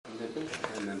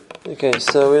Okay,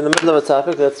 so we're in the middle of a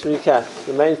topic. Let's recap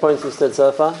the main points we said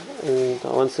so far, and I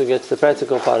want to get to the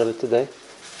practical part of it today.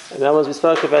 And that was, we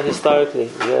spoke about historically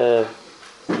the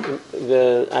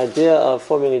idea of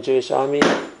forming a Jewish army.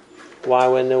 Why,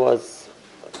 when there was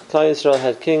Klal Yisrael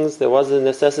had kings, there was a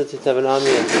necessity to have an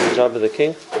army and the job of the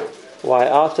king. Why,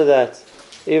 after that,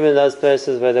 even in those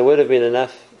places where there would have been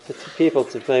enough people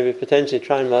to maybe potentially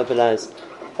try and mobilize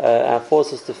our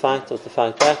forces to fight or to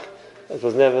fight back, it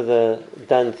was never the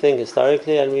done thing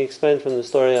historically, and we explained from the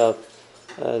story of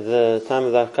the time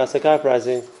of the Cossack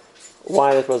uprising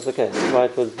why that was the case, why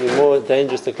it would be more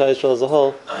dangerous to Klal Yisrael as a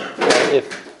whole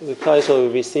if the Klal Yisrael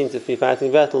would be seen to be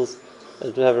fighting battles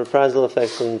and to have reprisal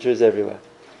effects on Jews everywhere.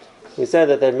 We said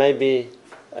that there may be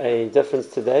a difference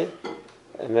today,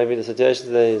 and maybe the situation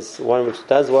today is one which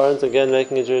does warrant again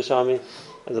making a Jewish army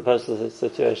as opposed to the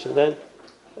situation then.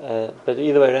 But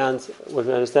either way around, what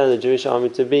we understand the Jewish army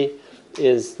to be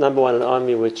is, number one, an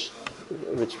army which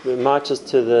marches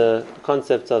to the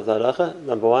concept of the halacha,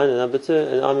 number one, and number two,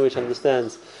 an army which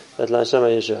understands that la Hashem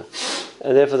Yeshua.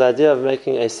 And therefore the idea of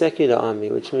making a secular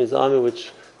army, which means an army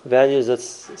which values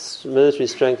its military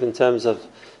strength in terms of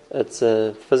its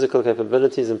physical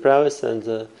capabilities and prowess,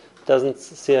 and doesn't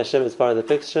see Hashem as part of the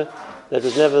picture, that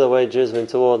was never the way Jews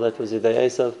went to war. That was Yidei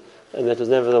Esav, and that was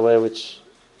never the way which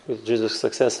Jews were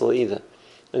successful either.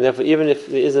 And therefore, even if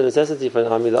there is a necessity for an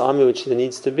army, the army which there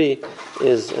needs to be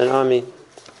is an army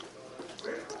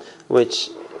which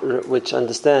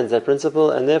understands that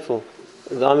principle, and therefore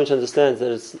the army which understands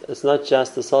that it's not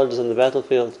just the soldiers on the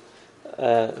battlefield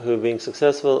who are being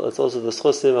successful, it's also the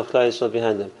schusim of Klal Yisrael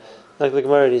behind them. Like the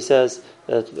Gemara already says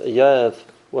that Yoav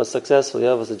was successful.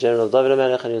 Yoav was the general of David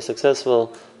HaMelech, and he was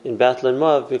successful in battle in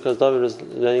Moab because David was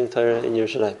learning Torah in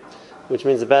Yerushalayim. Which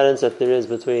means the balance that there is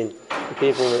between the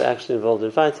people who are actually involved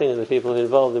in fighting and the people who are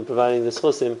involved in providing the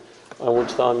schusim on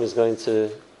which the army is going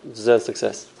to deserve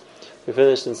success. We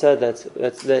finished and said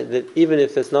that even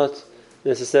if it's not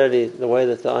necessarily the way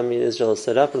that the army in Israel is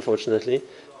set up, unfortunately,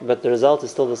 but the result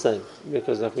is still the same,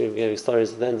 because like we gave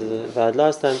stories at the end of the Vad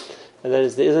last time, and that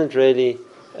is, there isn't really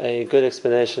a good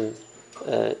explanation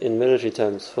in military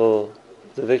terms for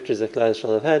the victories that Klal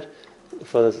Yisrael have had,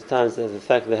 for the times that the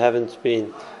fact that there haven't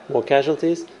been more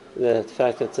casualties, the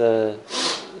fact that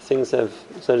things have,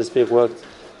 so to speak, worked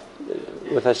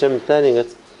with Hashem planning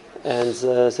it, and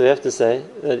so we have to say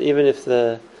that even if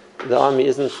the army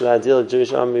isn't the ideal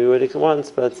Jewish army we would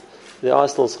want, but there are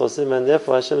still schusim, and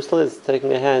therefore Hashem still is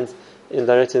taking a hand in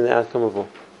directing the outcome of war.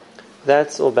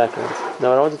 That's all background. Now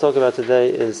what I want to talk about today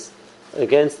is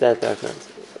against that background.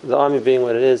 The army being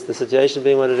what it is, the situation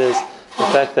being what it is, the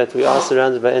fact that we are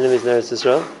surrounded by enemies in Eretz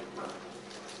Yisrael.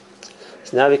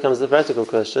 So now becomes the practical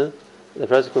question. The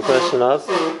practical question of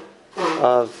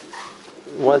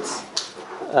what's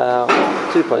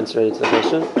 2 points really to the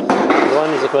question. One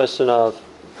is a question of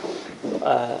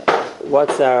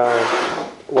what's our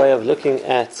way of looking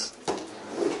at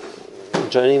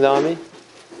joining the army,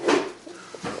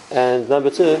 and number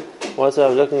two, what's our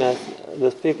way of looking at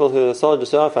the people who are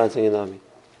soldiers who are fighting in the army.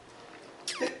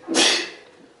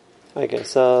 Okay,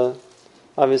 so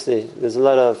obviously there's a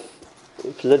lot of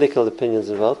political opinions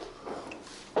involved,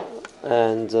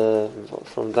 and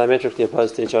from diametrically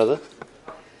opposed to each other.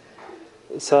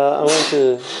 So I want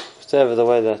to say over the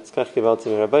way that Kach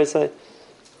Kibalti Rabbi say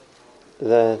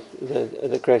the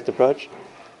correct approach,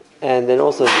 and then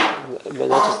also, but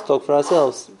not just to talk for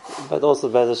ourselves, but also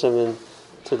B'ez Hashem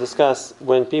to discuss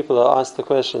when people are asked the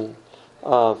question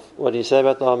of what do you say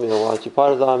about the army, or why are you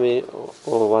part of the army,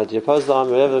 or why do you oppose the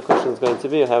army, whatever the question is going to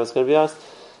be, or how it's going to be asked,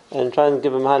 and try and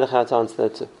give them how to answer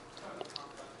that too.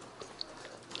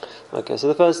 Okay, so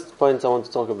the first point I want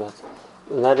to talk about,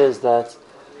 and that is that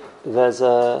there's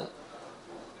a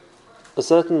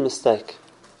certain mistake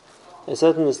in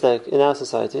our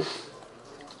society,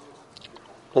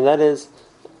 and that is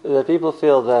that people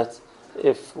feel that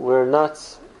if we're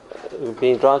not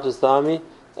being drafted to the army,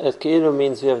 it Ki'ilu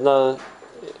means we have no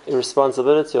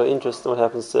responsibility or interest in what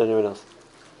happens to anyone else.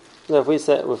 Now,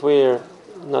 if we're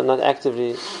not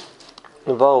actively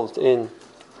involved in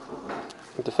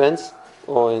defense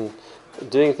or in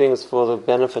doing things for the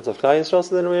benefit of Klal Yisrael,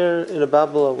 so then we're in a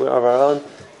bubble of our own,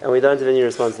 and we don't have any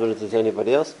responsibility to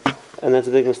anybody else, and that's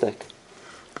a big mistake.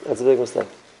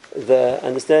 The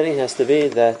understanding has to be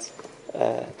that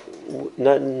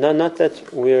not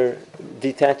that we're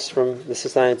detached from the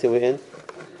society we're in,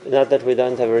 not that we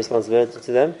don't have a responsibility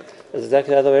to them. It's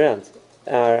exactly the other way around.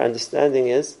 Our understanding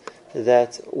is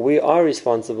that we are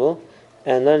responsible,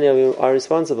 and not only are we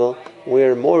responsible, we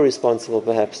are more responsible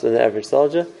perhaps than the average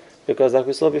soldier, because like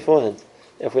we saw beforehand,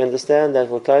 if we understand that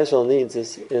what Klal Yisrael needs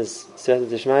is Siyata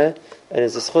Dishmaya, and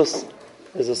is a schus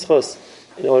as a schus,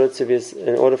 in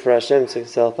order for Hashem to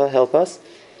help us,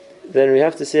 then we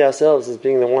have to see ourselves as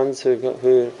being the ones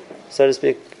who, so to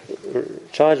speak,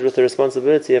 charged with the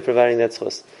responsibility of providing that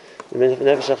schus. In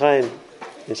Nefesh HaChaim,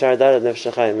 in Sha'ar Dalet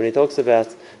Nefesh HaChaim, when he talks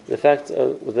about the fact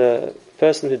of the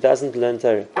person who doesn't learn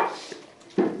Torah,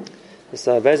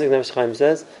 so basic Nefesh HaChaim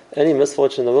says, any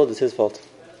misfortune in the world is his fault.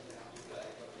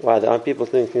 Why? There aren't people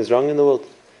doing things wrong in the world.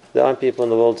 There aren't people in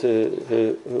the world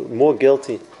who are more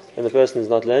guilty than the person who's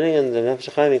not learning. And the Nefesh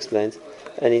HaChaim explains,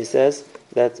 and he says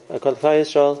that Klal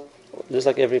Yisrael, just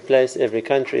like every place, every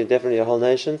country, definitely a whole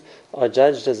nation, are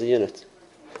judged as a unit.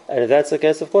 And if that's the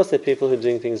case, of course, there are people who are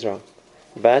doing things wrong.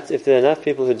 But if there are enough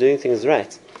people who are doing things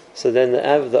right, so then the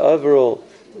overall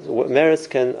merits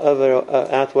can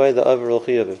outweigh the overall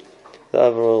chiyuv, the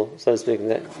overall, so to speak,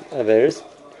 averis.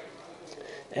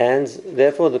 And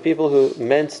therefore, the people who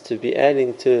meant to be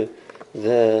adding to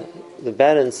the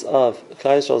balance of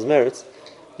Klal Yisrael's merits,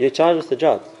 you're charged with the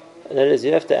job. And that is,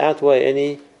 you have to outweigh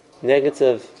any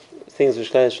negative things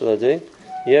which Klal Yisrael are doing.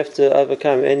 You have to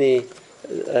overcome any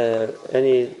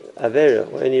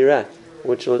avera or any ra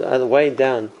which will either weigh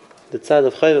down the tzad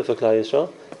of chayva for Klal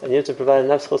Yisrael, and you have to provide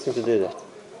enough chosim to do that.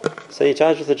 So you're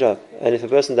charged with the job. And if a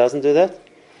person doesn't do that,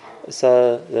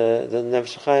 so the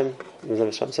Nefesh HaChaim,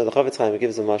 so the Chofetz Chaim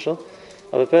gives a mashal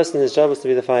of a person whose job was to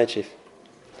be the fire chief.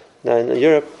 Now in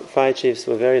Europe, fire chiefs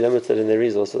were very limited in their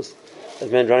resources.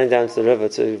 It meant running down to the river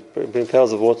to bring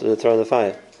pails of water to throw in the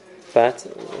fire. But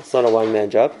it's not a one-man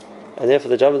job, and therefore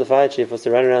the job of the fire chief was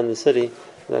to run around the city,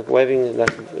 like waving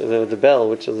the bell,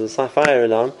 which is a fire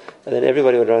alarm, and then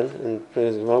everybody would run and bring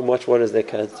as much water as they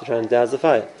could to try and douse the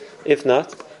fire. If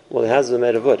not, well, the houses were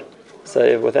made of wood. So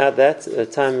if without that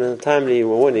timely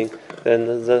warning,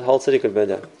 then the whole city could burn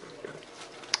down.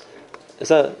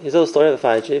 So he saw the story of the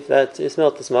fire chief that he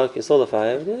smelled the smoke, he saw the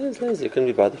fire, he was lazy, he couldn't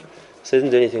be bothered. So he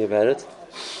didn't do anything about it,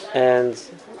 and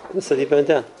the city burned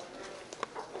down.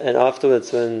 And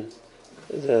afterwards, when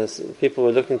the people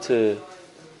were looking to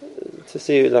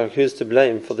see like who's to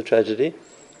blame for the tragedy,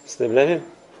 so they blame him.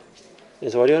 He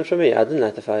said, "What do you want from me? I didn't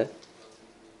light the fire."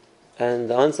 And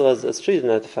the answer was, "It's true you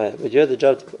didn't light the fire, but you had the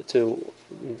job to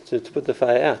put the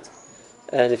fire out.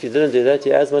 And if you didn't do that,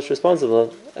 you're as much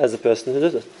responsible as the person who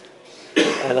did it."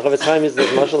 And the Chofetz Chaim uses this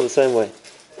mashal the same way.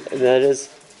 And that is,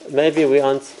 maybe we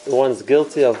aren't the ones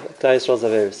guilty of Klal Yisrael's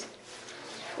averis.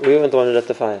 We weren't the one who lit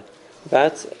the fire.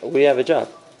 But we have a job.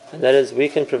 And that is, we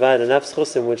can provide enough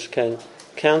schusim which can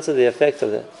counter the effect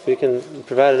of that. We can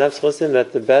provide enough schusim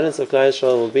that the balance of Klal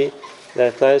Yisrael will be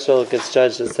that Klal Yisrael gets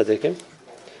judged as tzaddikim.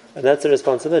 And that's a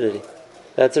responsibility.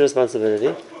 That's a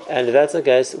responsibility. And if that's the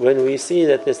case, when we see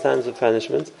that there's times of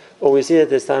punishment, or we see that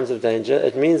there's times of danger,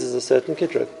 it means there's a certain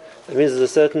kitrug. It means there's a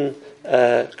certain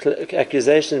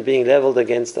accusation being leveled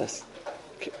against us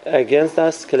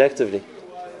collectively,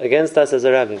 against us as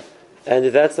a rabbi. And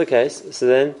if that's the case, so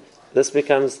then this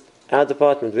becomes our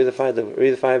department. We're the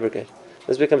fire brigade.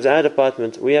 This becomes our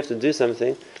department. We have to do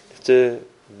something to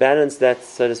balance that,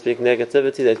 so to speak,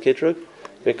 negativity, that kitrug,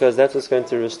 because that's what's going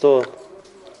to restore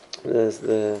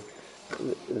the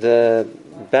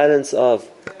balance of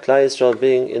Klal Yisrael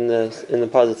being in the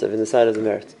positive, in the side of the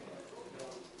merit.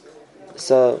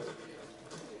 So,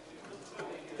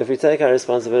 if we take our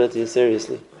responsibility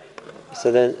seriously,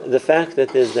 so then the fact that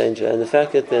there's danger, and the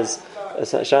fact that there's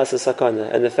shas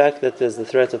sakana, and the fact that there's the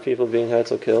threat of people being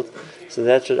hurt or killed, so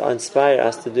that should inspire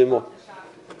us to do more.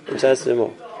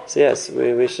 So yes,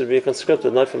 we should be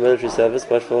conscripted not for military service,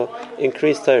 but for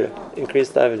increased Torah,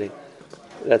 increased davening.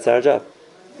 That's our job.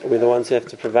 We're the ones who have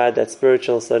to provide that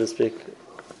spiritual, so to speak,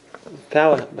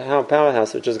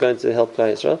 powerhouse, which is going to help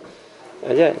Klal Yisrael.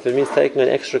 And yeah, if it means taking on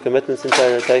extra commitments in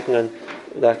Torah, taking on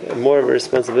like more of a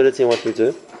responsibility in what we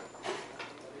do,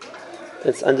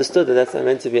 it's understood that that's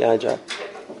meant to be our job.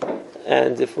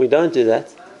 And if we don't do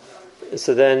that,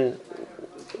 so then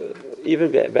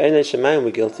even B'nai Shemayim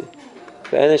we're guilty.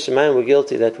 B'nai Shemayim we're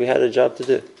guilty that we had a job to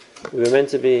do. We were meant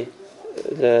to be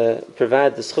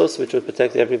provide the schus which would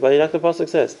protect everybody, like the pasuk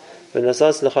says. The Gemara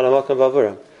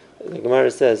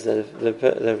says that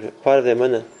the part of the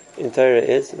emunah in Torah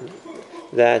is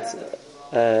that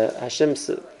Hashem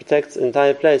protects the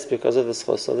entire place because of the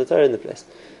schus of the Torah in the place.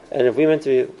 And if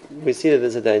we see that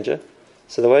there's a danger,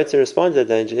 so the way to respond to that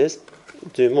danger is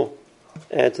do more,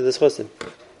 add to the schusim.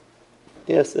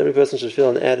 Yes, every person should feel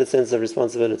an added sense of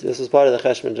responsibility. This was part of the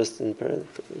cheshbon, just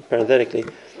parenthetically,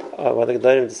 why the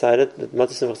Gedolim decided that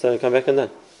Matzah Simchas Torah come back and done.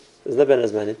 There's no ben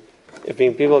azmanim. If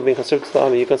people are being conscripted to the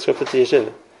army, you're conscripted to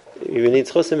yeshiva. You need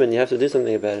schusim and you have to do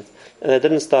something about it. And that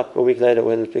didn't stop a week later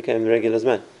when it became regular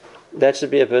zman. That should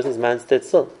be a person's mindset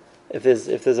still. If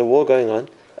there's a war going on,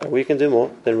 and we can do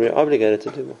more, then we're obligated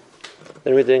to do more.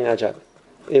 then we're doing our job.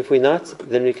 If we're not,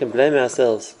 then we can blame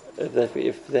ourselves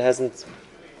if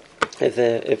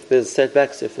there's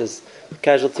setbacks, if there's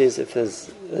casualties, if there's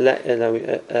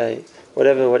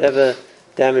whatever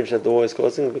damage that the war is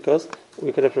causing, because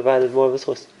we could have provided more of a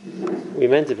schus. We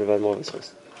meant to provide more of a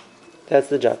schus. That's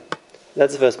the job.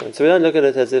 That's the first point. So we don't look at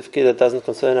it as if it doesn't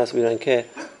concern us, we don't care,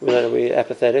 we're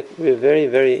apathetic. We're very,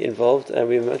 very involved, and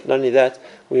not only that,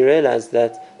 we realize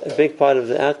that a big part of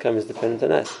the outcome is dependent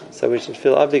on us. So we should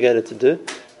feel obligated to do,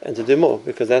 and to do more,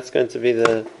 because that's going to be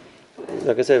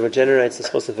like I said, what generates the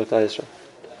schus for Klal Yisrael.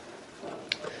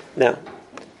 Now,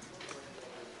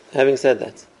 having said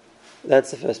that,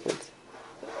 that's the first point.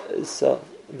 So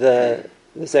the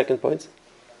second point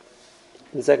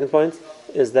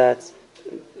is that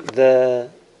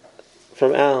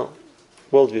from our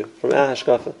worldview, from our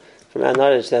hashkafa, from our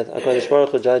knowledge that HaKadosh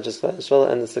Baruch Hu judges Klal Yisrael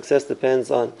and the success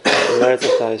depends on the merits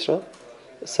of Klal Yisrael,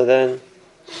 so then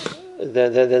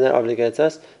that obligates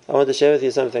us. I want to share with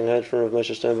you something I heard from Rav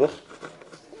Moshe Sternbuch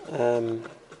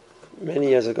many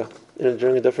years ago,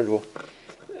 during a different war.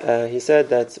 He said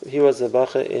that he was a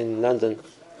bacha in London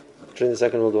during the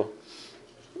Second World War.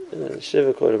 In a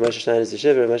shiva called Rav Moshe Schneider's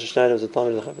Yeshiva. Rav Moshe Schneider was a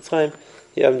Talmid of the Chafetz Chaim.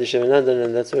 He opened the yeshiva in London,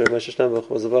 and that's where Rav Moshe Sternbuch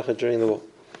was a bacha during the war.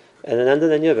 And in London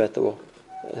they knew about the war.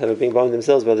 They were being bombed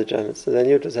themselves by the Germans, so they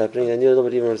knew it was happening. They knew a little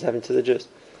bit even what was happening to the Jews.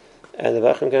 And the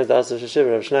bachim came to ask Rav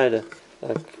Yeshiva, Rav Schneider,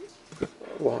 like,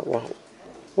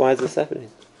 why is this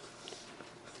happening?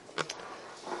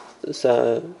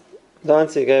 So the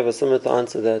answer he gave was similar to the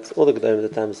answer that all the Gedolim at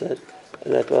the time said,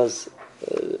 and that was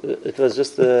it was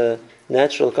just a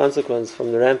natural consequence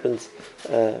from the rampant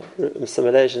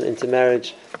assimilation into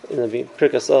marriage, being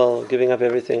prikasol, giving up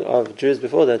everything of Jews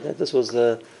before that this was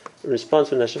the response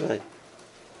from Hashemayim.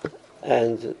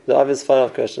 And the obvious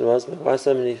follow-up question was, why are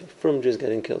so many frum Jews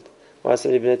getting killed? Why are so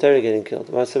many Bnei Torah getting killed?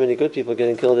 Why are so many good people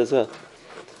getting killed as well?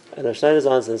 And Rav Schneider's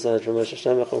answer inside from Moshe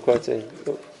Sternbuch, I'm quoting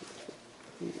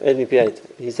NVP8.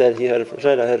 He said he heard it from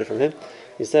Schneider, I heard it from him.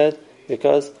 He said,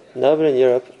 because nobody in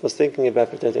Europe was thinking about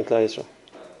protecting Klal Yisrael.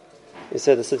 He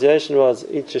said the situation was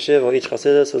each yeshiva or each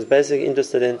chasidus was basically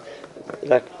interested in,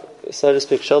 like, so to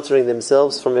speak, sheltering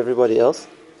themselves from everybody else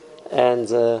and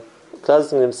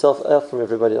closing themselves off from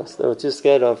everybody else. They were too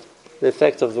scared of the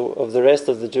effect of the rest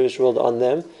of the Jewish world on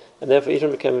them, and therefore each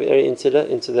one became very insular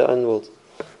into their own world.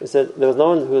 He said there was no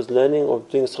one who was learning or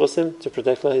doing schusim to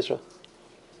protect Klal Yisrael.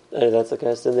 And if that's the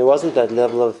case, then there wasn't that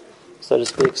level of, so to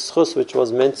speak, schus which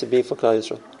was meant to be for Klal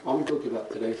Yisrael. What are we talking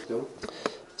about today still?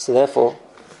 So therefore,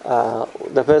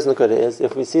 the first look at it is,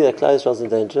 if we see that Klal Yisrael is in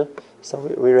danger, so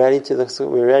we're ready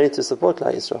to support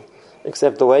Klal Yisrael.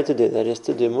 Except the way to do that is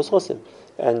to do muschosim.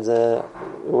 And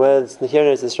whether it's here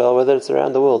in Israel, whether it's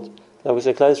around the world, like we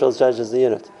say, Klal Yisrael is judged as the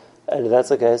unit. And if that's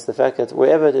the case, the fact that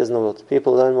wherever it is in the world,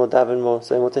 people learn more, daven more,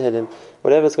 say more tehillim,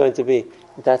 whatever it's going to be,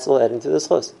 that's all adding to the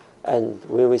schus. And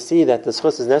when we see that the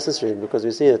schus is necessary, because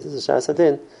we see that there's a shas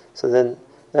hadin, so then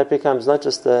that becomes not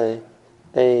just a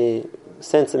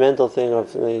sentimental thing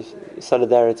of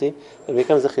solidarity, it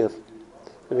becomes a chiyuv.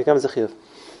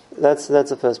 That's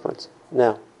the first point.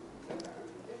 Now,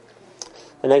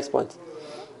 the next point.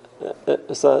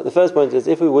 So the first point is,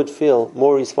 if we would feel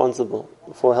more responsible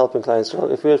for helping Klal Yisrael,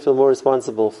 if we would feel more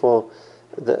responsible for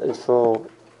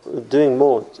doing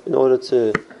more in order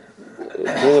to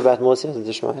bring about more siyata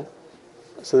d'shmaya,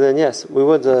 so then yes, we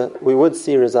would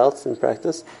see results in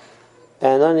practice.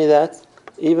 And not only that,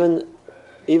 even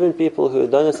people who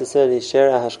don't necessarily share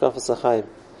our hashkafas hachayim,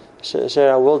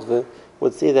 share our worldview,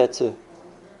 would see that too.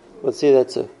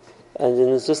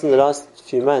 And just in the last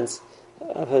few months,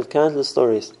 I've heard countless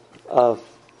stories of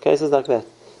cases like that,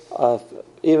 of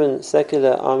even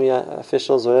secular army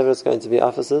officials, whatever it's going to be,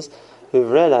 officers,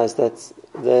 who've realized that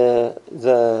the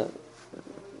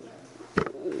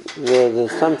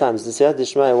sometimes the siyata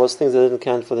d'shmaya was things that didn't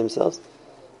count for themselves,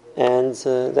 and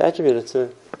they attribute it to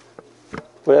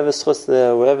whatever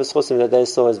schusim that they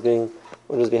saw as being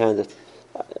what was behind it.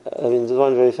 I mean, there's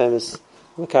one very famous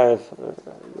Makarev,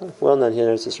 well known here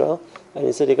in Israel, and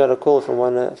he said he got a call from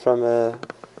a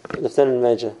lieutenant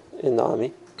major in the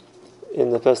army,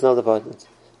 in the personnel department,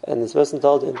 and this person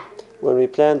told him, when we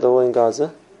planned the war in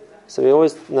Gaza, so we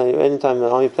always, anytime the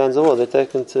army plans a war, they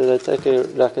take an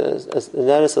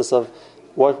analysis of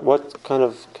what kind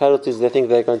of casualties they think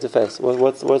they're going to face.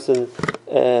 What's a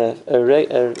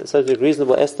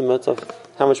reasonable estimate of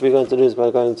how much we're going to lose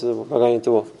by going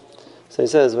into war. So he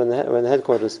says when the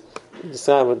headquarters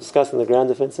were discussing the ground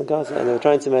defense in Gaza, and they were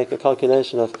trying to make a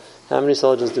calculation of how many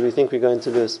soldiers do we think we're going to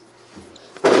lose.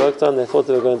 They worked on, they thought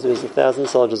they were going to lose 1,000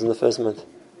 soldiers in the first month.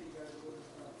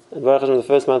 And Baruch Hashem, the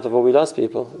first month of war we lost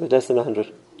people, but less than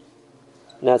 100.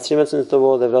 Now, it's 3 months into the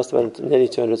war, they've lost about nearly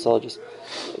 200 soldiers.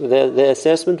 Their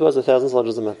assessment was 1,000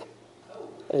 soldiers a month.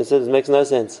 And he said it makes no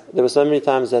sense. There were so many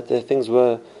times that the things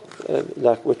were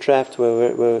trapped,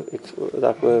 were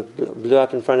blew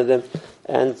up in front of them,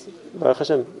 and Baruch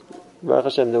Hashem,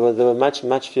 there were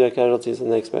much fewer casualties than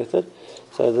they expected.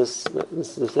 So this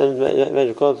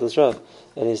major called to the Rav,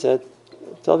 and he said,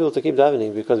 "Tell people to keep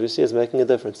davening because we see it's making a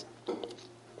difference."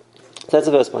 So that's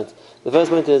the first point. The first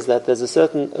point is that there's a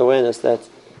certain awareness that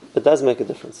it does make a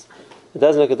difference. It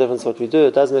does make a difference what we do.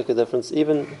 It does make a difference.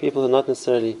 Even people who are not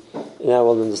necessarily in our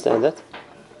world understand that.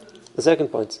 The second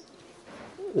point,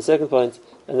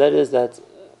 and that is that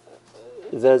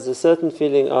there's a certain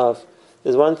feeling of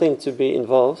there's one thing to be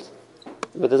involved,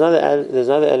 but there's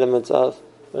another element of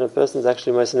when a person is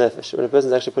actually moser nefesh, when a person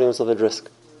is actually putting himself at risk,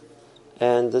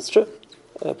 and it's true.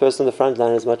 A person on the front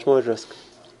line is much more at risk.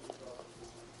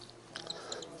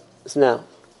 So now,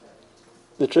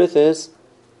 the truth is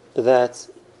that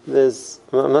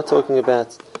I'm not talking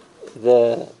about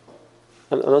the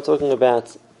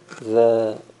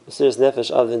serious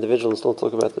nefesh of the individual. We'll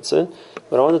talk about that soon.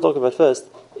 What I want to talk about first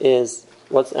is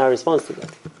what's our response to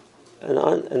that. And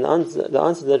the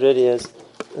answer to that really is,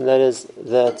 and that is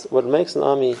that what makes an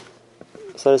army,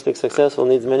 so to speak, successful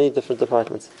needs many different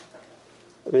departments.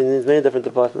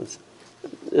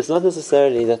 It's not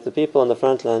necessarily that the people on the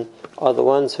front line are the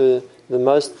ones who the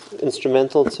most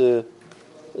instrumental to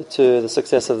the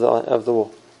success of the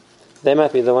war. They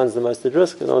might be the ones the most at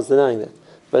risk, and no one's denying that.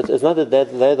 But it's not that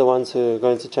they're the ones who are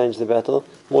going to change the battle.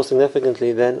 More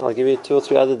significantly, then, I'll give you 2 or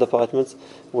 3 other departments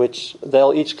which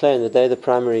they'll each claim that they're the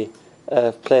primary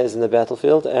players in the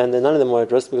battlefield, and none of them are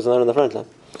at risk because they're not on the front line.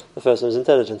 The first one is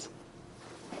intelligence.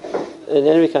 In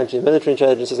every country, military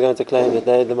intelligence is going to claim that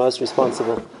they're the most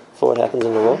responsible for what happens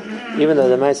in the war, even though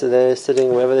the mice they're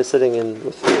sitting wherever they're sitting in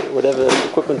with whatever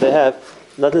equipment they have,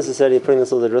 not necessarily putting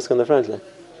themselves at risk on the front line.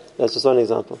 That's just one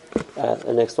example.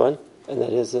 The next one, and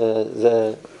that is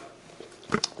the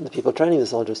people training the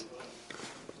soldiers.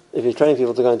 If you're training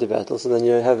people to go into battle, so then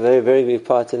you have a very, very big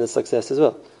part in the success as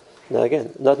well. Now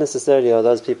again, not necessarily are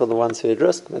those people the ones who are at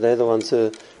risk, but they're the ones who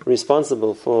are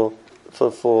responsible for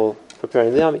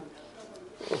preparing the army.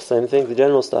 Same thing, the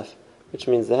general staff, which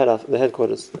means the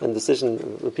headquarters, and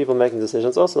the people making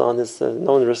decisions also on this.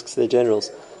 No one risks their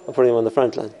generals or putting them on the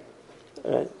front line.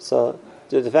 Right? So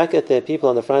the fact that there are people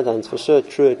on the front lines, for sure,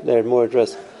 true, they're more at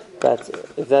risk. But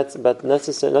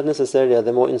not necessarily are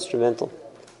they more instrumental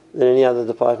than any other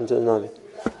department in an army.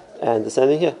 And the same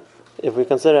thing here. If we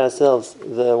consider ourselves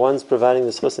the ones providing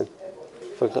the schusim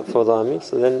for the army,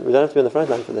 so then we don't have to be on the front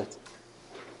line for that.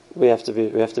 We have to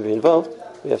be involved.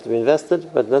 We have to be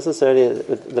invested, but necessarily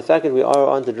the fact that we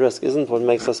aren't at risk isn't what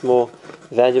makes us more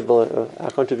valuable,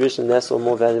 our contribution less or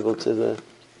more valuable to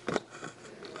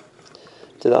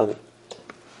the army.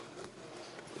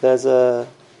 There's a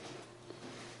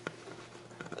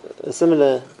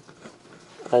similar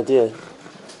idea,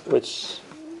 which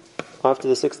after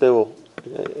the 6 Day War,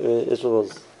 Israel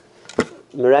was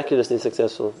miraculously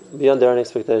successful beyond their own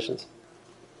expectations.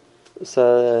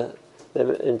 So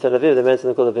in Tel Aviv, they made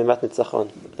something called a Bimat Nitzachon,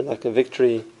 like a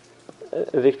victory,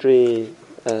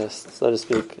 so to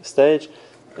speak, stage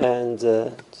and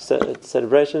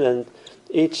celebration. And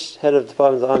each head of the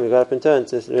department of the army got up in turn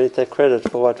to really take credit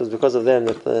for what was because of them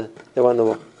that they won the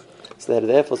war. So they had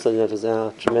the Air Force, it was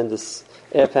our tremendous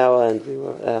air power and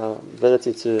our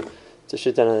ability to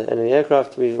shoot down an enemy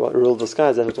aircraft. We ruled the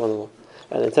skies, that was won the war.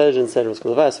 And intelligence said it was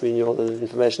because of us. We knew all the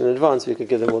information in advance. We could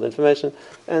give them all the information.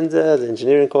 And the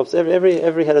engineering corps,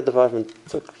 every head of department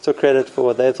took credit for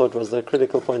what they thought was the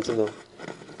critical point in the war.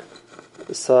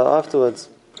 So afterwards,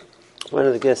 one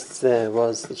of the guests there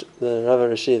was the Rav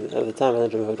Rashid at the time, I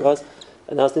don't remember who it was,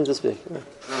 and asked him to speak.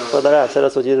 Well, tell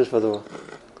us what you did for the war.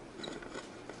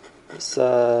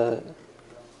 So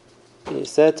he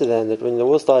said to them that when the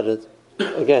war started,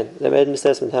 again, they made an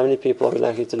assessment how many people are we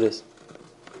likely to lose.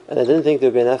 And they didn't think there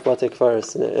would be enough Batik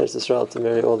forests in Eretz Yisrael to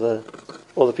marry all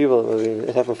the people.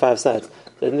 It had from 5 sides.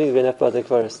 They didn't think there would be enough Batik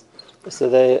forests. So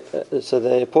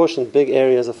they apportioned big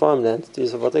areas of farmland to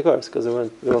use for Batik forests because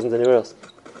there wasn't anywhere else,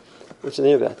 which they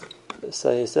knew about.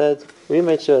 So he said, we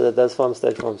made sure that those farms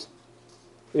stayed farms.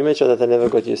 We made sure that they never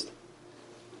got used.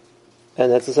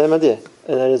 And that's the same idea.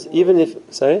 And that is, even if...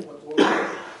 Sorry?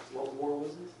 What war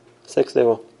was this? 6 Day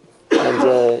War. And that's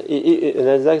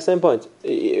the exact same point.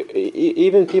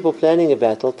 Even people planning a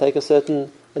battle take a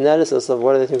certain analysis of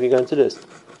what do they think we're going to lose.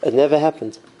 It never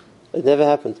happened.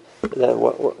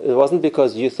 It wasn't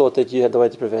because you thought that you had the way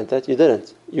to prevent that. You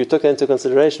didn't. You took that into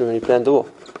consideration when you planned the war.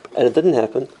 And it didn't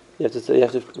happen. You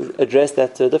have to address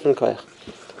that to a different koyach.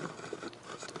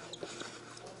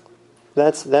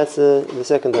 That's the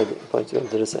second point you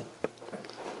wanted to say.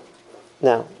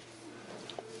 Now,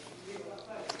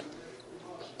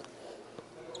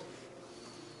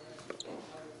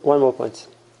 one more point.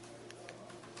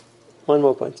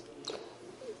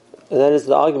 And that is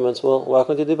the argument, well, why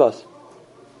can't you do both?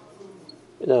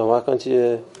 Why can't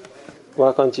you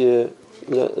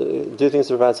do things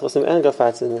to provide chosim and go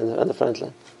fight on the front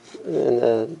line?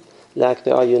 And like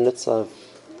there are units of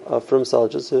frum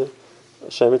soldiers who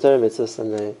show military mitzvahs,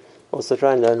 and they also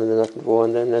try and learn when they're not in war,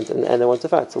 and they want to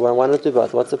fight. So why not do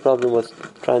both? What's the problem with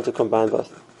trying to combine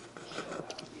both?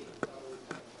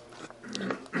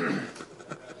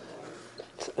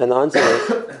 And the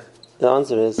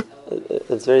answer is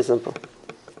it's very simple.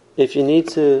 If you need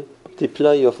to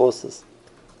deploy your forces,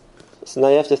 so now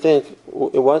you have to think,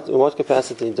 in what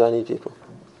capacity do I need people?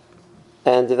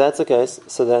 And if that's the case,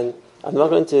 so then I'm not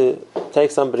going to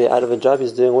take somebody out of a job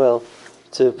he's doing well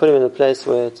to put him in a place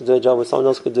where to do a job where someone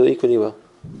else could do equally well.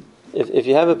 If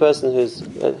you have a person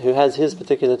who has his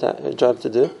particular job to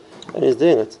do and he's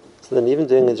doing it, so then even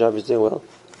doing the job he's doing well,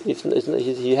 if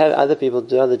you have other people to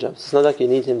do other jobs, it's not like you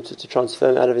need him to transfer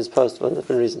him out of his post for a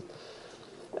different reason.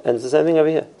 And it's the same thing over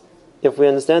here. If we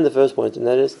understand the first point, and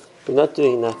that is, we're not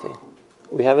doing nothing.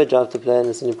 We have a job to play, and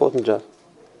it's an important job.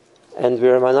 And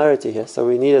we're a minority here, so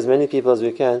we need as many people as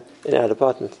we can in our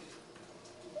department.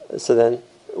 So then,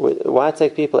 why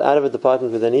take people out of a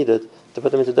department where they're needed to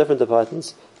put them into different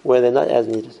departments where they're not as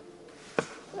needed?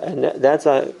 And that's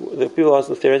why the people ask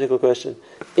the theoretical question: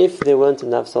 if there weren't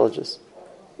enough soldiers,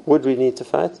 would we need to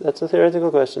fight? That's a theoretical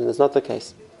question. It's not the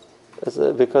case.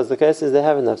 Because the case is they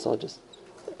have enough soldiers.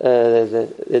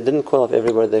 They didn't call off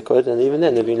everywhere they could, and even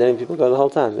then they've been letting people go the whole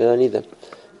time. We don't need them.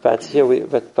 But here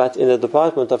but in the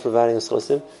department of providing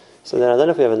chosim, so then I don't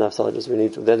know if we have enough soldiers. We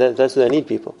need that's where they need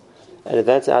people, and if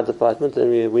that's our department,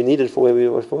 then we need it for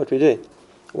what we're doing.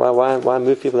 Why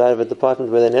move people out of a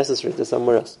department where they're necessary to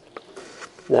somewhere else?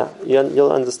 Now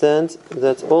you'll understand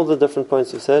that all the different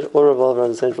points you've said all revolve around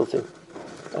the central thing,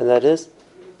 and that is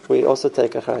we also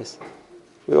take a chayes.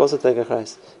 If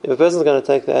a person's going to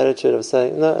take the attitude of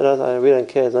saying, no, we don't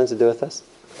care, it's nothing to do with us,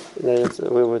 it's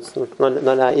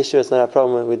not our issue, it's not our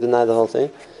problem, we deny the whole thing,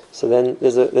 so then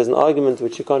there's an argument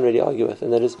which you can't really argue with,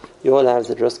 and that is, your lives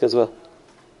at risk as well.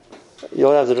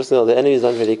 Your lives at risk as well. The enemies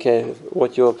don't really care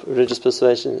what your religious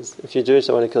persuasion is. If you're Jewish,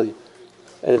 they want to kill you.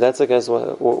 And if that's the case,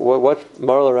 what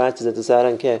moral right is it to say, I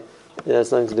don't care? It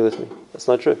has nothing to do with me. That's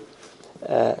not true.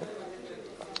 And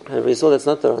we saw that's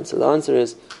not the answer. The answer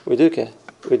is, we do care.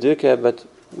 We do care, but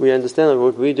we understand that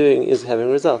what we're doing is having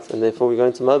results, and therefore we're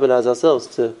going to mobilize ourselves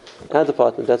to our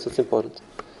department. That's what's important,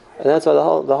 and that's why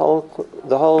the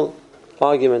whole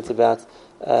argument about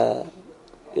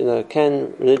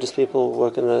can religious people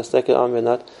work in a secular army or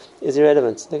not is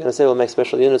irrelevant. They're going to say we'll make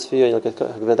special units for you, and you'll get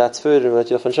that's food, and we'll let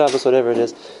you off on Shabbos, whatever it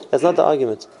is. That's not the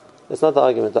argument. That's not the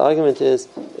argument. The argument is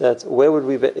that where would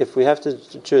we, if we have to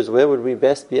choose, where would we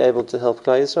best be able to help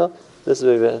Klal Yisrael? This is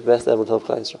where we're best able to help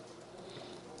Klal Yisrael.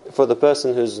 For the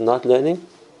person who's not learning,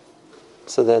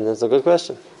 so then there's a good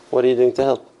question. What are you doing to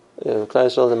help? Klal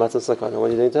Yisrael and Matzah Sakana, what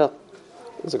are you doing to help?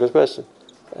 It's a good question.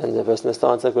 And the person has to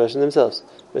answer the question themselves.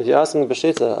 But if you're asking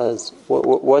Bashita as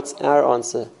what's our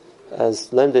answer as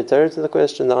Lemdei Torah to the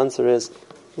question, the answer is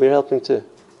we're helping too.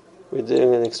 We're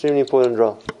doing an extremely important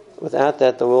role. Without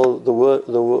that, the war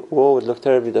would look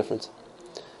terribly different.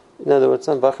 There were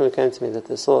some Bachrim who came to me that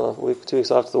they saw 2 weeks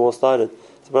after the war started.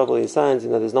 It's probably signs.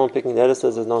 There's no one picking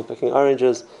lettuces, there's no one picking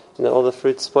oranges. All the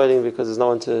fruit's spoiling because there's no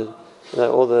one to.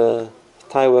 All the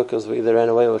Thai workers either ran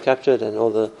away or were captured, and all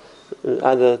the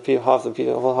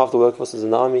half the workforce is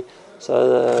in the army.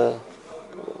 So,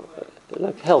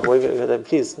 help!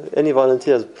 Please, any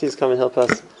volunteers, please come and help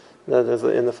us.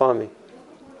 In the farming.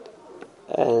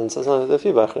 And so there are a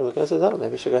few Bachrim who said,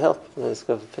 maybe we should go help. Let's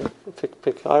go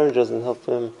pick oranges and help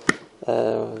them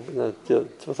deal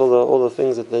with all the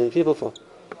things that they need people for.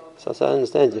 So I said, I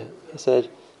understand you. I said,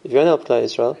 if you want to help Klal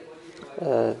Yisrael,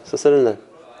 so sit and learn.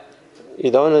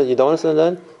 You don't want to sit and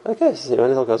learn? Okay, so you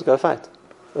want to help us, go fight.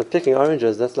 But picking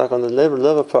oranges, that's like on the level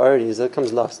of priorities, that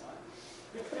comes last.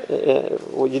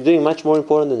 You're doing much more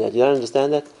important than that. You don't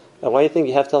understand that? Why do you think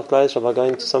you have to help Klal Yisrael by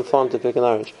going to some farm to pick an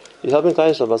orange? You're helping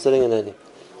Klal Yisrael by sitting and learning.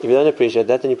 If you don't appreciate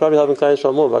that, then you're probably helping Klal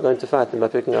Yisrael more by going to fight than by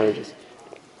picking oranges.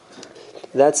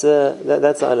 That's the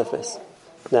other face.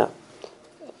 Now,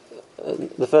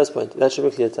 the first point, that should be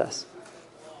clear to us.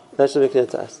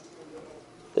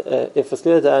 If it's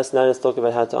clear to us, now let's talk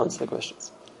about how to answer the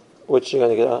questions, which you're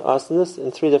going to get asked in this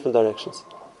in 3 different directions.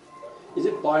 Is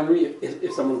it binary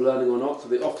if someone's learning or not? So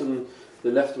the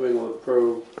left wing or the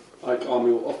pro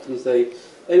army will often say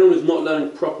anyone who's not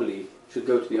learning properly should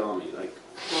go to the army.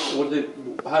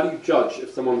 How do you judge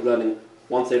if someone's learning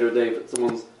one Seder a day, if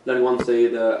someone's learning one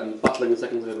Seder and battling the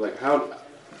second Seder? Like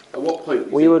at what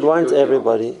point? We would want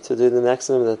everybody to do the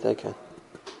maximum that they can.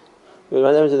 We would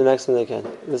want everyone to do the maximum they can.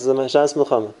 This is a Mashas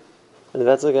Muhammad. And if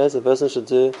that's the case, the person should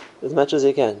do as much as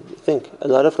he can. Think, a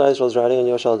lot of Klal Yisrael is riding on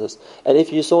your shoulders. And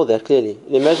if you saw that clearly,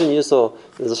 imagine you saw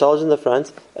there's a shoulder in the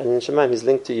front, and in Shemaim he's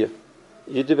linked to you.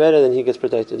 You do better, then he gets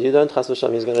protected. You don't, Chas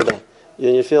v'Shalom, he's going to die.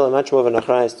 Then you feel much more of an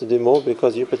achrayus to do more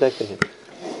because you're protecting him.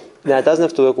 Now, it doesn't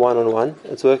have to work one-on-one.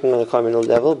 It's working on a communal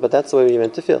level, but that's the way we're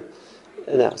meant to feel.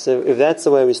 Now, so if that's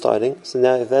the way we're starting, so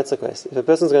now if that's the question, if a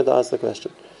person's going to ask the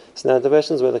question, so now the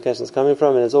question is where the question is coming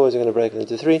from, and it's always going to break it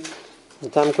into three: the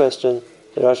Tam question,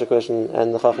 the Rasha question,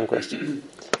 and the Chacham question.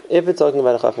 If we're talking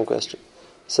about a Chacham question,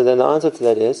 so then the answer to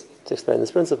that is to explain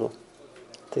this principle.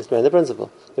 To explain the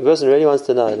principle. The person really wants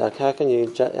to know, like, how do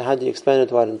you explain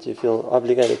it? Why don't you feel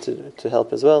obligated to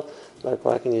help as well? Like,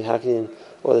 how can you,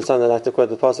 or there's something like to quote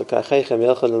the pasuk,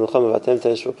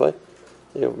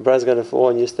 your brother's going to war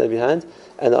and you stay behind.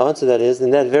 And the answer to that is,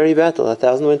 in that very battle,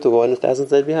 1,000 went to war and 1,000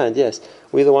 stayed behind. Yes,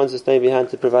 we're the ones who stay behind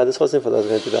to provide the chosim for those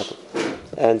going to battle.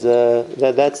 And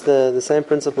that's the same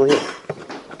principle here.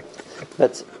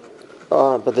 But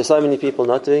there's so many people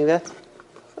not doing that.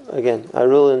 Again, our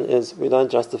rule is we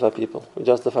don't justify people; we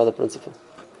justify the principle.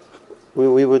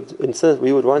 We would insist.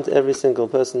 We would want every single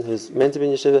person who's meant to be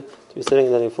in yeshiva to be sitting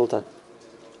and learning full time,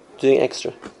 doing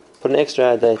extra. Put an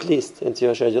extra day at least into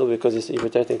your schedule because you're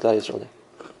protecting Klal Yisrael.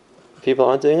 If people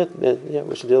aren't doing it, then yeah,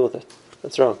 we should deal with it.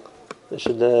 That's wrong. They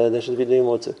should be doing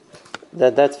more too.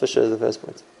 That's for sure the first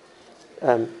point.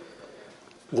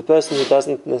 The person who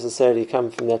doesn't necessarily come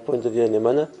from that point of view in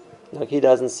Yemana, like he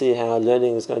doesn't see how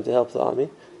learning is going to help the army.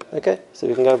 Okay, so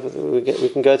we can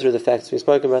go through the facts. We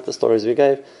spoke about the stories we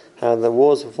gave, how the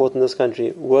wars fought in this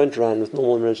country weren't run with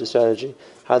normal military strategy,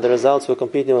 how the results were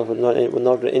completely what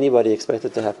not anybody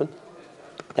expected to happen,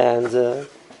 and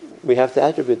we have to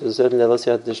attribute a certain level of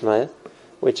siyata d'shmaya,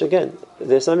 which again,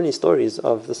 there's so many stories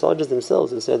of the soldiers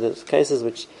themselves who said that cases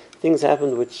which things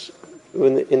happened which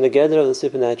in the gather of the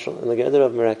supernatural, in the gather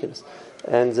of miraculous,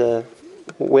 and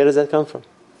where does that come from?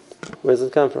 Where does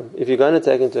it come from? If you're going to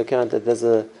take into account that there's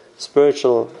a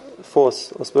spiritual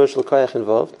force or spiritual koyach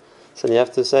involved, so you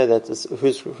have to say that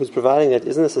who's providing it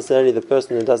isn't necessarily the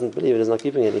person who doesn't believe it is not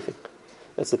keeping anything.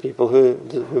 It's the people who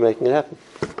are making it happen.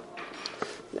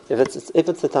 If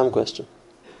it's a Tam question,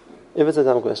 and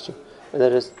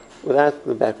that is without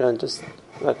the background, just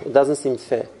like it doesn't seem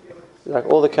fair. Like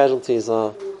all the casualties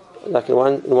are like in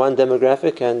one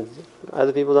demographic, and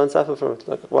other people don't suffer from it.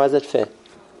 Like why is that fair?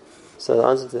 So the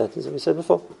answer to that is what we said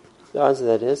before. The answer to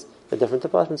that is the different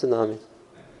departments in the army.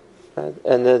 Right?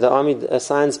 And the army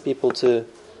assigns people to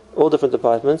all different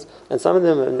departments, and some of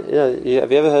them, have you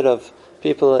ever heard of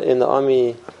people in the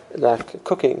army like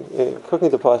cooking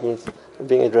department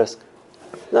being at risk?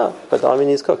 No, but the army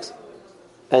needs cooks.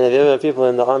 And have you ever heard of people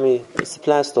in the army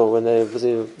supply store when they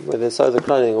sew the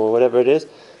clothing or whatever it is?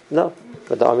 No,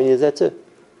 but the army needs that too.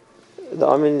 The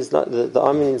army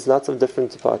needs lots of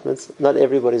different departments. Not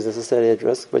everybody is necessarily at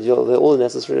risk, but they're all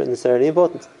necessarily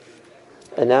important.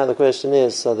 And now the question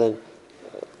is: so then,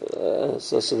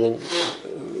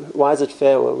 why is it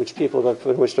fair which people are going to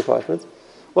put in which department?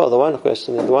 Well, the one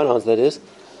answer to that is: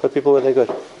 put people where they're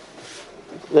good.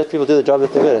 Let people do the job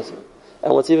that they're good at.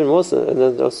 And what's even more so,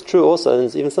 and what's true also, and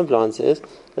it's even simpler answer is: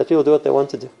 let people do what they want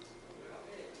to do.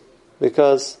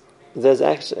 Because there's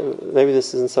actually, maybe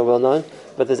this isn't so well known,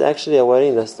 but there's actually a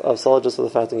waiting list of soldiers for the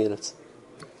fighting units.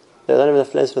 They don't even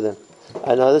have place for them.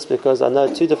 I know this because I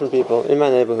know two different people in my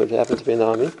neighborhood who happen to be in the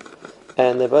army,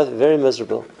 and they're both very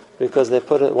miserable because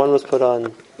one was put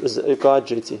on guard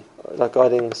duty, like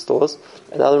guarding stores,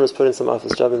 and the other one was put in some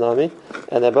office job in the army,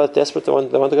 and they're both desperate. They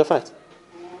want to go fight,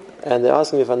 and they're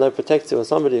asking me if I know protective or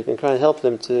somebody who can try and help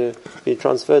them to be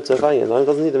transferred to a fighting unit. No one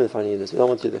doesn't need them in fighting units. We don't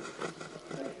want you there.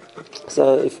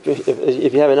 So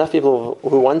if you have enough people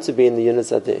who want to be in the units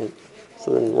that they're in,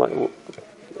 so then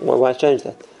why change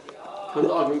that? And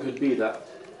the argument could be that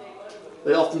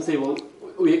they often say, well,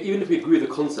 even if we agree with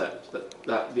the concept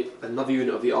that another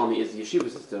unit of the army is the yeshiva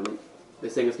system, they're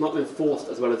saying it's not been enforced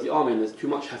as well as the army, and there's too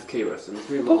much hefkeros, and there's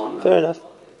really Fair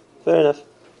enough.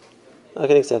 I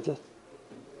can accept that.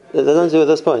 That doesn't do at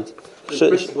this point. In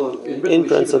principle,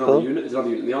 is another unit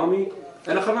in the army.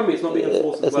 And it's not being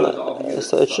enforced as well as the other units.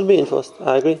 So it should be enforced.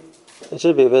 I agree. It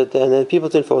should be, but and then people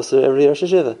to enforce it every Rosh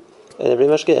Hashiva and every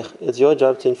Mashgiach. It's your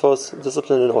job to enforce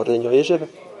discipline and order in your yeshiva.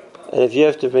 And if you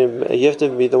have to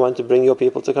be the one to bring your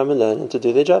people to come and learn and to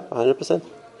do their job, 100%.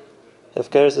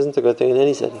 Hefkeros isn't a good thing in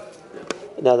any setting.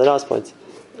 Now the last point,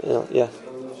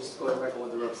 Just going back on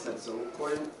what the Rav said. So,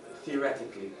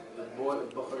 theoretically,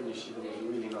 both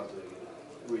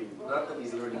not that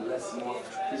he's learning less, more.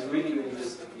 He's really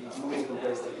just moving from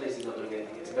place to place. He's not doing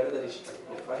anything. It's better that he should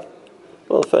fight.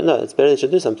 Well, no, it's better he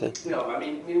should do something. No, I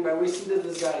mean, when we see that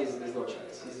this guy there's no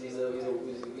chance. He's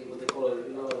what they call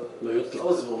it,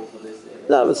 Oswald for this.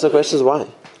 No, but the question is why.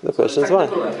 The question is why.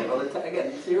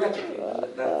 Again, theoretically.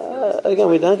 Again,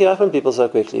 we don't give up on people so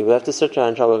quickly. We have to try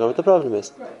and work out what the problem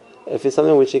is. Right. If it's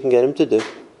something which you can get him to do,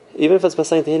 even if it's by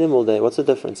saying to him all day, what's the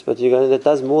difference? But that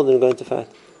does more than going to fight.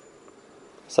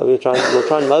 So we'll try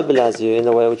and mobilize you in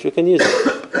a way which we can use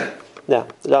it. Now,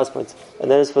 the last point,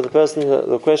 and that is for the person,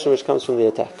 the question which comes from the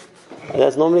attack. And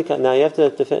that's normally, now you have to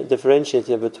differentiate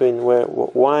here between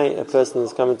why a person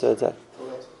is coming to attack.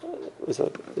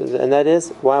 And that is,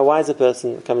 why is a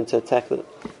person coming to attack them?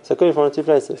 So it could be from two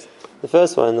places. The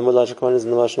first one, the more logical one, is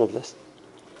an emotional place.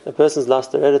 A person's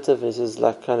lost a relative, and he says,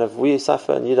 like, kind of, we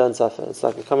suffer and you don't suffer. It's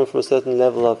like we're coming from a certain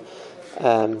level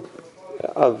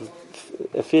of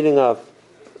a feeling of,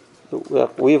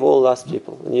 we've all lost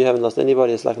people, and you haven't lost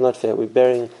anybody. It's like not fair. We're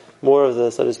bearing more of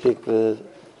the, so to speak, the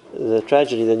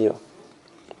tragedy than you are.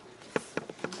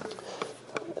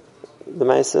 The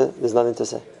Maisa, there's nothing to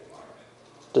say.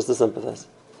 Just to sympathize.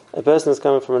 A person is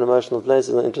coming from an emotional place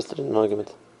is not interested in an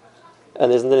argument.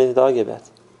 And there isn't anything to argue about.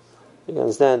 You can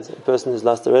understand, a person who's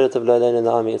lost a relative alone in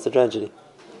the army, it's a tragedy.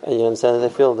 And you understand that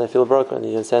they feel broken,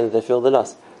 you understand that they feel the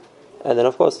loss. And then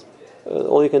of course,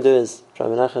 all you can do is try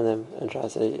to menachem them and try to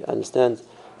say, understand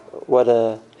what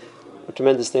a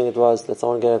tremendous thing it was that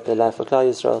someone gave up their life for Klal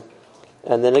Yisrael.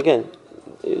 And then again,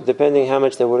 depending how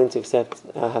much they're willing to accept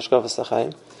hashkafas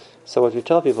hachayim. So what we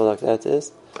tell people like that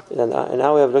is, in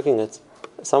our way of looking at it,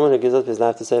 someone who gives up his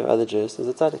life to save other Jews is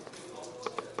a tzaddik.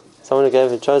 Someone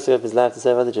who chose to give up his life to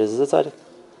save other Jews is a tzaddik.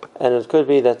 And it could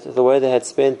be that the way they had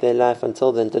spent their life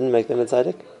until then didn't make them a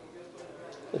tzaddik.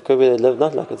 It could be they lived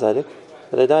not like a tzaddik,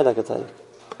 but they died like a tzaddik.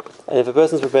 And if a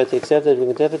person is prepared to accept it, we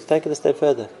can definitely take it a step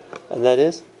further. And that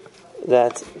is,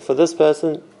 that for this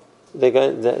person, they're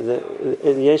going,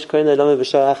 yesh kohen olam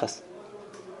b'shar achas.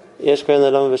 Yesh kohen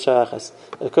olam b'shar achas.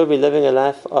 It could be living a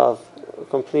life of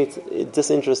complete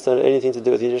disinterest or anything to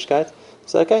do with Yiddishkeit.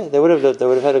 So okay, they would have lived, they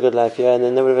would have had a good life here, and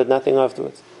then they would have had nothing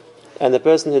afterwards. And the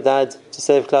person who died to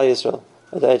save Klal Yisrael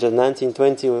at the age of 19,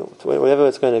 20, whatever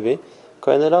it's going to be,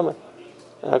 kohen olam.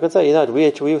 I could say,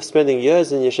 we were spending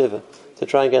years in yeshiva to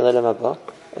try and get Olam Haba,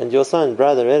 and your son,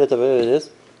 brother, relative, whatever it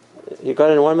is, you got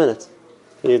it in 1 minute.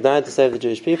 You died to save the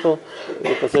Jewish people,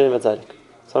 you consider him a tzaddik.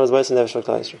 Someone's wasting their Klal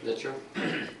Yisrael. Is that true?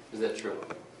 Is that true?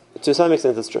 To some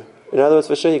extent it's true. In other words,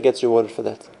 for sure he gets rewarded for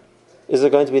that. Is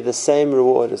it going to be the same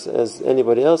reward as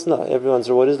anybody else? No, everyone's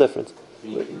reward is different.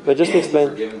 But just to explain...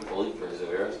 Forgiven fully for his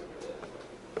averos?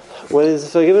 Well, is he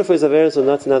forgiven for his averos or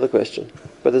not, another question.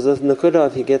 But there's a nakuda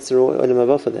if he gets the reward Olam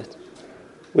Haba for that,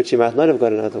 which he might not have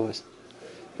gotten otherwise.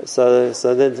 So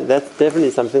then that's definitely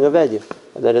something of value,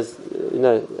 and that is,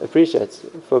 appreciates.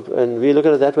 And we look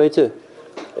at it that way too.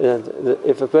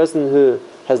 If a person who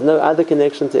has no other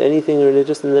connection to anything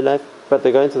religious in their life, but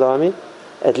they're going to the army,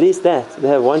 at least that they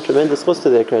have one tremendous chus to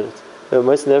their credit. They were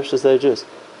most nefesh they're Jews.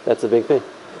 That's a big thing.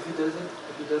 If he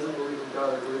doesn't believe in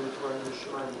God or believe in Torah and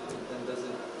Yerushalayim, then does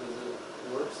it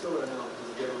work still or no? Does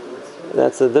it get reward still?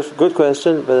 That's a good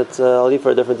question, but I'll leave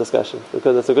for a different discussion,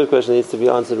 because it's a good question that needs to be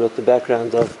answered with the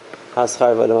background of how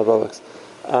Schar Olam Haba works.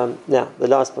 Now, the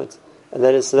last point, and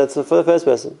that is, so that's for the first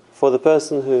person. For the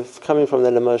person who's coming from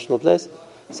that emotional place,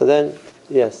 so then,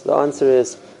 yes, the answer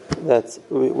is that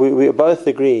we both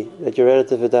agree that your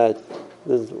relative who died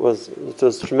it was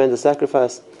a tremendous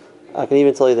sacrifice. I can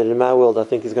even tell you that in my world, I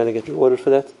think he's going to get rewarded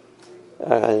for that.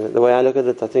 And the way I look at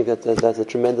it, I think that that's a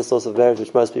tremendous source of marriage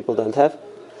which most people don't have.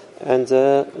 And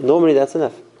normally that's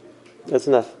enough. That's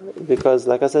enough. Because,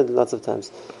 like I said lots of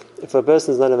times, if a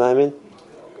person is not a Maimin,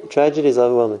 tragedy is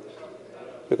overwhelming.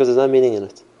 Because there's no meaning in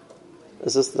it.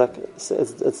 It's just like,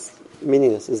 it's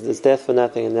meaningless. It's death for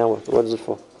nothing, and now what? What is it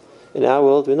for? In our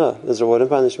world, we know there's reward and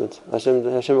punishment. Hashem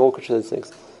orchestrates things.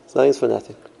 So nothing's for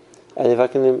nothing. And if I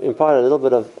can impart a little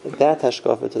bit of that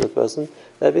hashkafa to the person,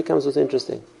 that becomes what's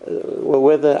interesting.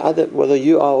 Whether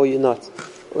you are or you're not,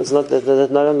 it's not that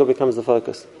no longer becomes the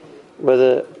focus.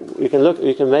 Whether you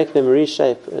can make them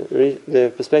reshape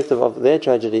the perspective of their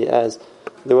tragedy as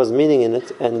there was meaning in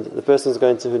it, and the person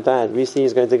who died, we see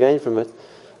is going to gain from it.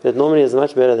 That normally is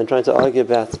much better than trying to argue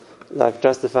about, like,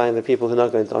 justifying the people who are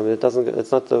not going to argue.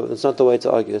 It's not the way to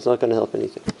argue. It's not going to help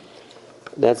anything.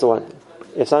 That's the one.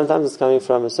 If sometimes it's coming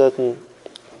from a certain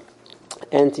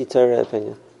anti-Torah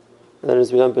opinion, that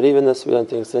is, we don't believe in this, we don't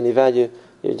think it's any value,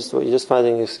 you're just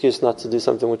finding an excuse not to do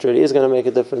something which really is going to make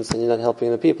a difference, and you're not helping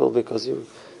the people because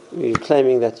you're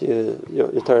claiming that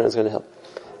your Torah is going to help.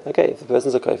 Okay, if the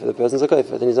person's a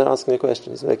kofer, then he's not asking a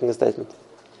question, he's making a statement.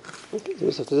 Okay, we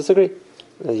just have to disagree.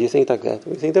 You think like that,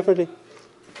 we think differently.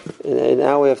 In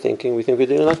our way of thinking, we think we're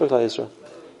doing enough for Klal Yisrael.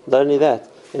 Not only that,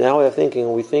 in our way of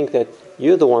thinking, we think that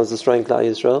you're the ones destroying Klal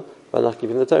Yisrael by not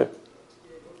keeping the Torah.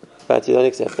 But you don't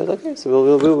accept that. Okay, so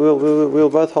we'll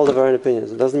both hold of our own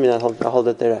opinions. It doesn't mean I hold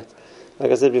that they're right.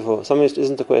 Like I said before, something which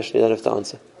isn't a question, you don't have to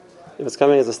answer. If it's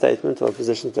coming as a statement or a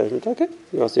position statement, okay,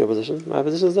 you answer your position. My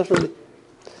position is differently.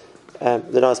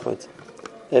 The last point.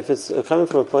 If it's coming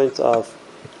from a point of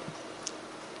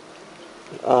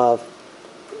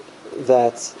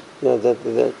that,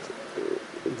 that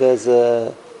there's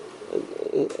a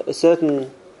certain,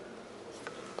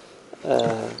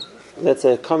 let's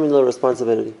say, communal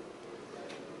responsibility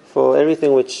for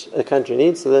everything which a country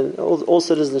needs, so then all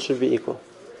citizens should be equal.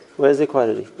 Where's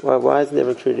equality? Why isn't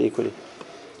everyone treated equally?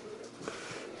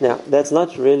 Now, that's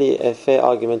not really a fair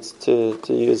argument to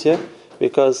use here,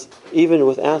 because even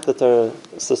without the Torah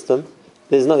system,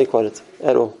 there's no equality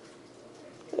at all.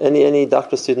 Any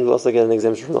doctor student will also get an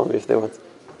exemption from the army if they want.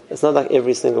 It's not like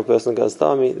every single person goes to the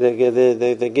army.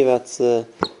 They give out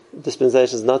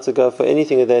dispensations not to go for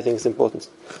anything that they think is important.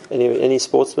 Any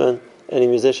sportsman, any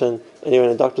musician, anyone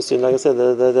a doctor student, like I said,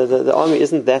 the army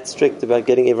isn't that strict about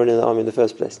getting everyone in the army in the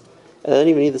first place. And they don't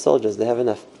even need the soldiers; they have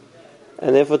enough.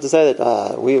 And therefore, to say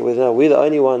that we're the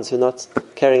only ones who are not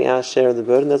carrying our share of the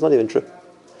burden, that's not even true.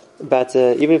 But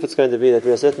even if it's going to be that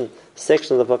we're a certain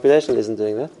section of the population isn't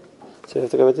doing that, so you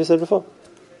have to go back to what you said before,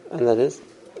 and that is,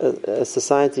 a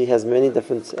society has many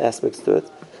different aspects to it,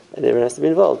 and everyone has to be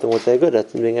involved in what they're good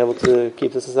at and being able to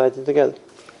keep the society together.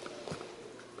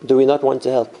 Do we not want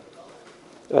to help?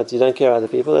 But you don't care other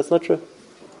people? That's not true.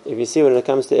 If you see, when it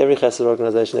comes to every chesed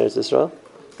organization in Eretz Yisrael,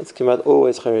 it's come out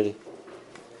always Haredi.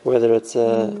 Whether it's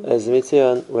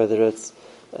Zmitzion, whether it's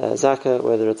Zaka,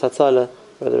 whether it's Hatzalah,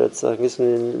 whether it's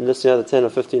listing out the 10 or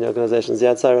 15 organizations,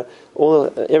 Yad Sarah,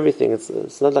 everything.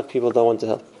 It's not like people don't want to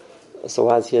help. So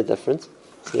why is here different?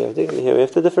 So here we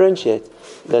have to differentiate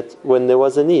that when there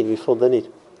was a need, we filled the need.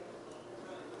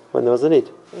 When there was a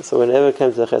need. So whenever it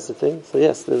came to the chesed thing, so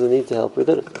yes, there's a need to help, we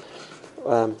did it.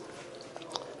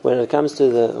 When it comes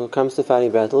to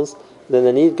fighting battles, then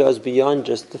the need goes beyond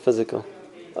just the physical,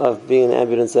 of being an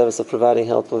ambulance service, of providing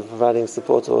help, or providing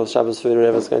support, or Shabbos food, or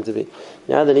whatever it's going to be.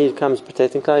 Now the need comes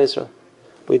protecting Klal Yisrael.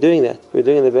 We're doing that. We're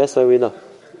doing it the best way we know.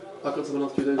 Why can't someone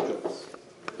else do those jobs?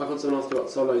 Why can't someone else do what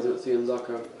Sola, Zitzi, and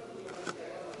Zaka?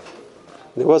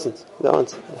 There wasn't. There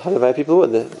aren't. However, people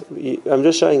would. I'm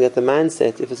just showing that the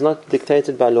mindset, if it's not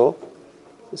dictated by law,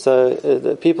 so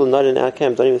the people not in our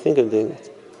camp don't even think of doing that.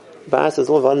 By us, it's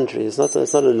all voluntary. It's not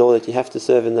a law that you have to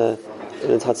serve in the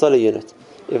Hatzalah unit.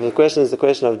 If the question is the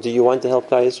question of, do you want to help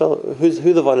Klal Yisrael?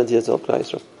 Who the volunteers to help Klal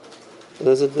Yisrael?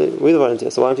 We're the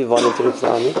volunteers. So why aren't we volunteering for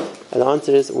the army? And the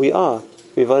answer is, we are.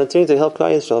 We're volunteering to help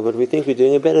Klal Yisrael, but we think we're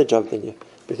doing a better job than you.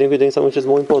 We think we're doing something which is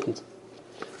more important.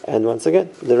 And once again,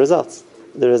 the results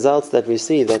that we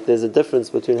see, that there's a difference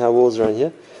between how walls run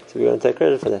here, so we're going to take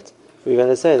credit for that. We're going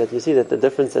to say that you see that the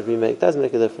difference that we make does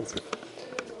make a difference.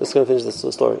 Just going to finish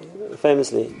this story.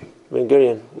 Famously, Ben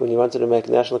Gurion, when he wanted to make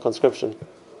national conscription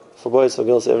for boys, for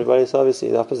girls, everybody, so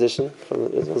obviously the opposition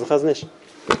it was the Chazon Ish.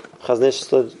 Chazon Ish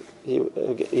stood,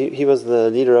 he was the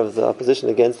leader of the opposition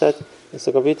against that. It's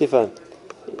a completely fine.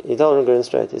 He told Ben Gurion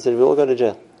straight, he said, we all go to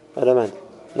jail. I don't mind.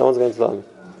 No one's going to the army.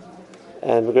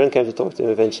 And Ben Gurion came to talk to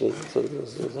him eventually. So it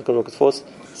was not going to work with force.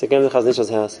 So he came to Chazon Ish's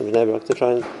house in Bnei Brak to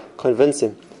try and convince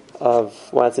him of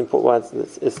why it's important,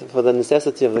 it's for the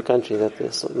necessity of the country that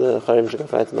the Charim should go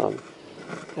fight in the army.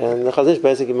 And the Chazon Ish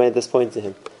basically made this point to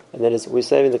him, and that is, we're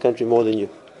saving the country more than you.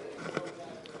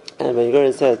 And Ben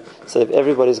Gurion said, so if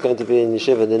everybody's going to be in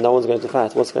yeshiva, then no one's going to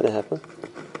fight, what's going to happen?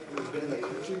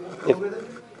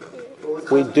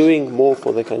 We're doing more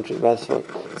for the country. That's what.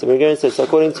 So Ben Gurion said, so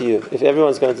according to you, if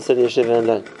everyone's going to sit in yeshiva and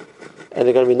learn, and there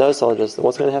are going to be no soldiers, then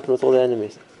what's going to happen with all the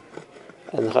enemies?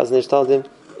 And the Chazon Ish told him,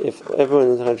 if everyone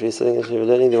in the country is sitting in yeshiva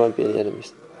learning, there won't be any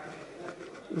enemies.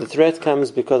 The threat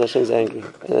comes because Hashem's angry.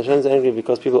 And Hashem's angry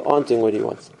because people aren't doing what He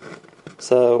wants.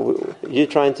 So you're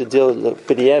trying to deal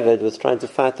b'diavad with trying to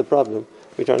fight the problem.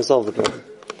 We're trying to solve the problem.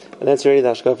 And that's really the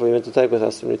hashkafa we want to take with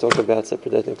us when we talk about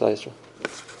protecting Klal Yisrael.